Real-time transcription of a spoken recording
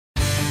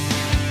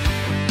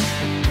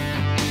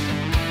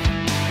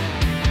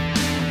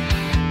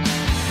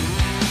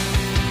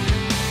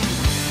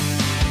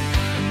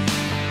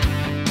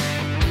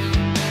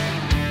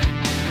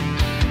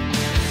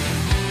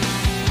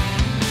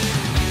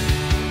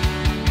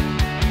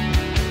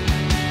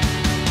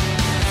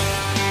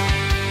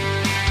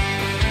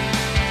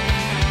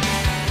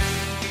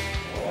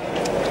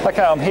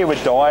Okay, I'm here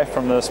with Di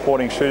from the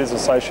Sporting Shooters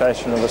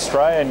Association of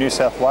Australia, New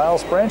South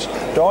Wales branch.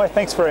 Di,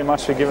 thanks very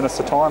much for giving us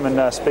the time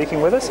and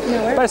speaking with us.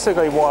 No worries.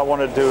 Basically, why I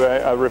wanted to do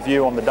a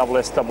review on the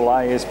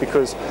SSAA is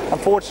because,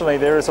 unfortunately,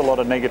 there is a lot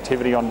of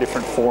negativity on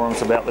different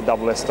forums about the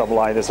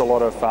SSAA. There's a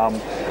lot of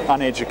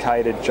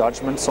uneducated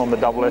judgments on the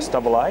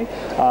SSAA.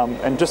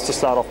 And just to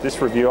start off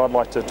this review, I'd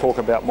like to talk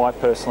about my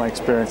personal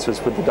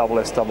experiences with the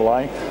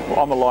SSAA.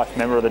 I'm a life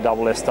member of the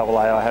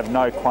SSAA. I have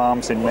no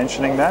qualms in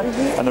mentioning that.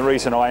 And the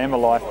reason I am a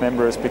life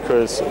member is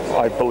because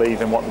I believe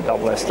in what the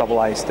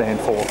SSAA stand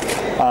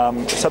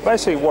for. So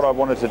basically what I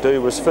wanted to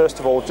do was, first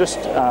of all, just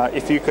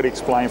if you could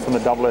explain from the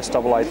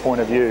SSAA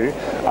point of view,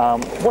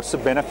 what's the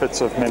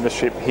benefits of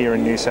membership here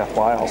in New South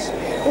Wales?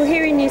 Well,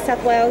 here in New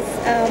South Wales,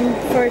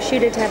 for a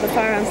shooter to have a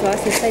firearms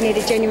licence, they need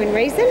a genuine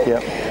reason.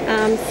 Yep.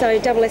 So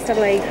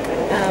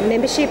SSAA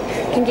membership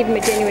can give them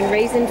a genuine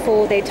reason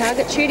for their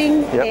target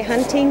shooting, Yep. their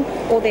hunting,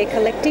 or their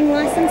collecting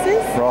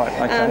licences. Right,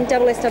 okay.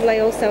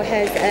 SSAA also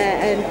has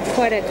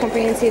quite a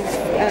comprehensive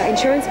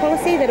insurance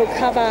policy that will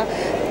cover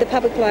the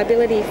public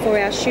liability for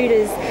our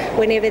shooters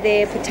whenever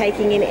they're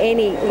partaking in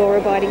any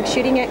law-abiding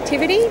shooting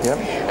activity.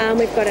 Yep.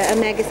 We've got a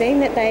magazine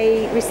that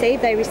they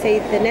receive. They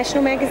receive the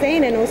National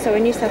Magazine and also a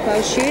New South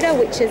Wales Shooter,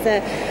 which is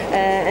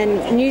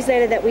a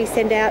newsletter that we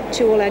send out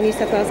to all our New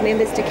South Wales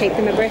members to keep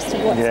them abreast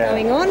of what's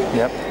going on.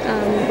 Yep.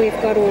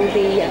 We've got all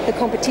the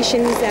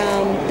competitions,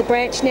 the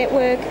branch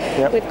network.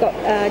 Yep. We've got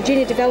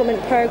junior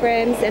development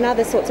programs and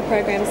other sorts of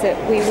programs that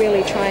we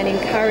really try and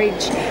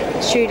encourage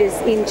shooters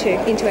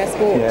into our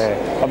sport.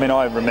 Yeah, I mean,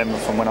 I remember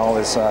from when I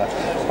was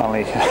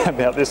only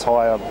about this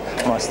high,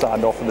 when I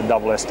started off with the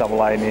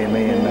SSAA near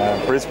me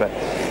in Brisbane.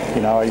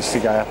 You know, I used to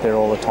go out there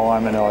all the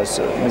time, and I was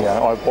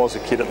a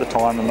kid at the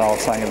time, and they were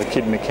saying the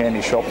kid in the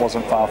candy shop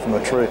wasn't far from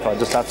the truth. I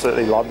just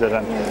absolutely loved it,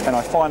 and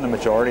I find the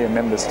majority of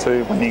members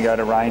too, when you go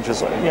to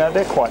ranges,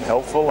 they're quite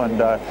helpful,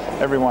 and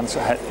everyone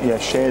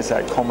shares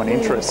that common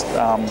interest,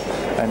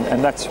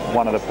 and that's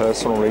one of the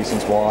personal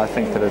reasons why I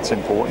think that it's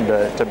important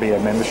to be a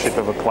membership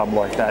of a club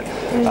like that.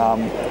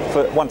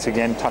 But once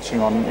again,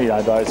 touching on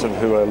those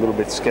who are a little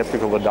bit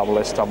sceptical of the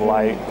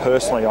SSAA,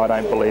 personally, I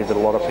don't believe that a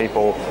lot of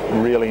people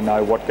really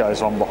know what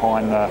goes on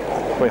behind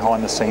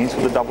the scenes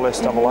with the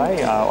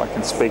SSAA. I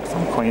can speak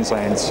from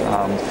Queensland's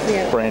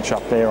branch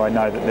up there. I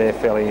know that they're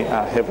fairly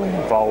heavily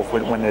involved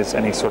when there's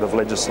any sort of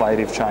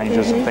legislative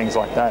changes and things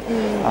like that.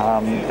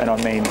 And I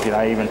mean,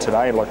 even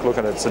today, like, look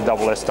at it, it's a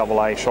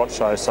SSAA SHOT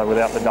Show. So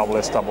without the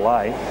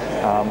SSAA,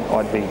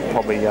 I'd be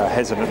probably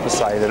hesitant to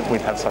say that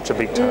we'd have such a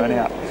big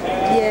turnout.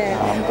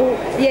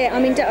 I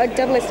mean,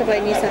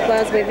 SSAA New South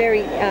Wales, we're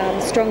very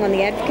strong on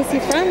the advocacy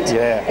front.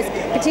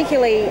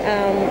 Particularly,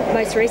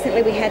 most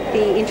recently, we had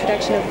the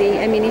introduction of the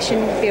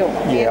ammunition bill.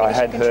 I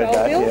had heard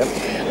that.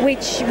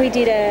 Which we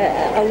did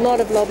a lot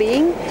of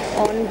lobbying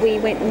on. We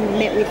went and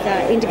met with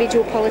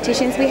individual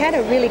politicians. We had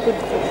a really good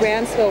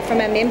groundswell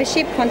from our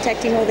membership,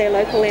 contacting all their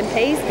local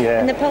MPs,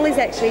 and the pollies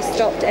actually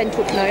stopped and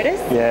took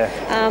notice.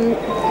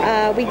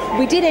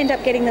 We did end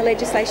up getting the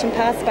legislation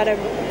passed, but a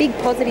big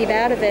positive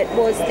out of it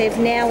was they've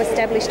now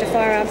established a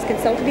Firearms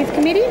Consultative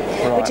Committee,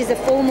 which is a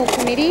formal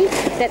committee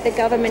that the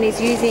government is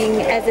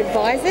using as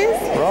advisors.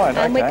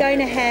 We're going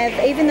to have,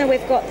 even though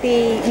we've got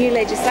the new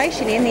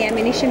legislation in, the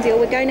ammunition bill,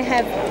 we're going to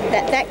have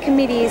that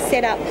committee is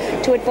set up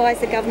to advise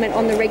the government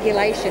on the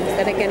regulations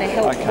that are going to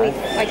help with,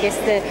 I guess,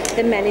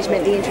 the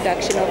management, the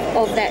introduction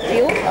of that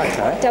bill.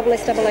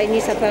 SSAA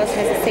New South Wales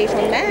has a seat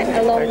on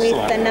that, along with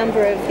a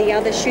number of the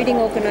other shooting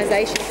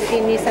organisations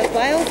within New South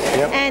Wales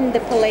and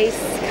the police,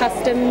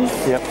 customs,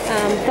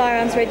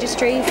 firearms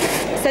registry.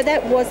 So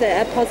that was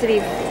a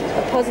positive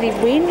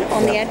win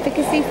on the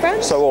advocacy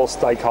front. So all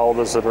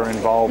stakeholders that are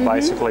involved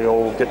basically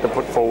all get to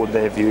put forward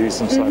their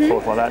views and so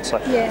forth like that. So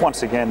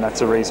once again, that's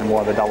the reason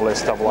why the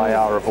SSAA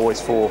are a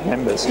voice for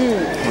members,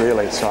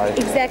 really. So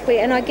exactly,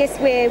 and I guess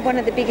we're one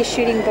of the biggest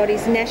shooting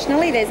bodies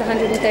nationally. There's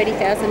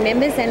 130,000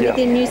 members, and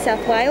within New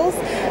South Wales,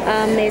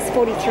 there's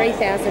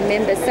 43,000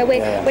 members. So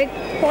we're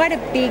quite a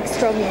big,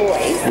 strong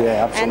voice.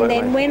 And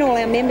then when all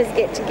our members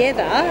get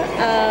together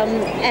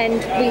and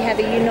we have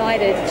a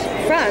united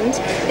front,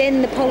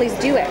 then the pollies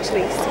do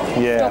actually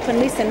stop and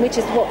listen, which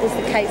is what was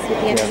the case with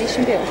the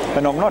ammunition bill.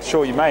 And I'm not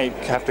sure, you may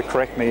have to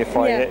correct me if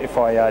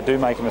I do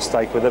make a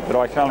mistake with it, but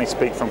I can only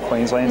speak from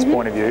Queensland's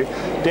point of view.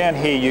 Down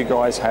here you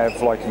guys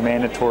have like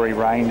mandatory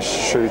range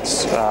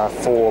shoots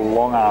for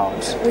long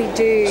arms. We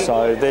do.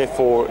 So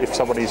therefore, if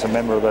somebody's a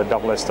member of the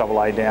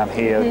SSAA down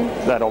here,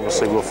 that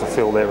obviously will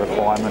fulfil their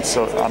requirements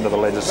under the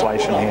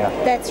legislation here.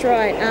 That's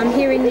right.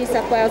 Here in New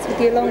South Wales, with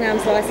your long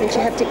arms licence,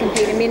 you have to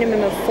complete a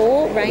minimum of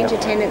 4 range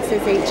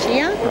attendances each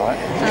year.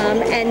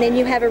 And then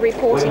you have a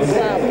reporting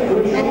club,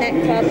 and that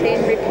club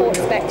then reports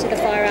back to the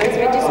Firearms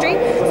Registry.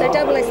 So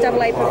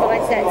SSAA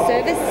provides that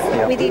service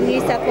within New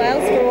South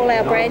Wales for all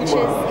our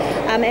branches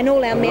and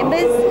all our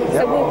members.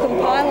 So we'll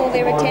compile all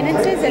their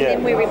attendances and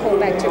then we report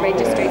back to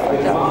registry from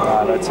them.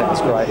 That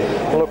sounds great.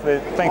 Well, look,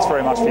 thanks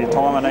very much for your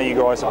time. I know you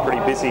guys are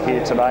pretty busy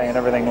here today and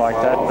everything like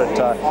that, but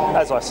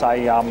as I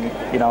say,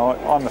 you know,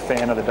 I'm a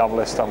fan of the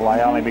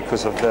SSAA only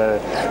because of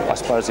I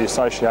suppose, the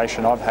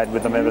association I've had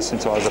with them ever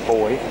since I was a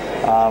boy,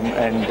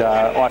 and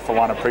I, for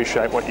one,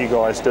 appreciate what you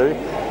guys do,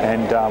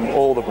 and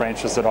all the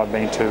branches that I've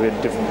been to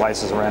in different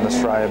places around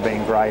Australia have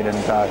been great, and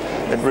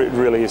it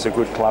really is a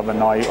good club,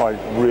 and I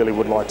really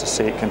would like to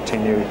see it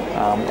continue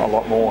a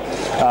lot more.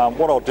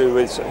 What I'll do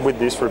is, with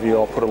this review,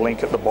 I'll put a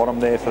link at the bottom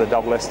there for the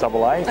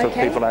SSAA for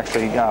people to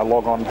actually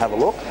log on and have a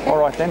look. All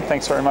right then,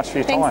 thanks very much for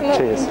your time. Thanks a lot.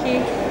 Cheers.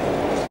 Thank you.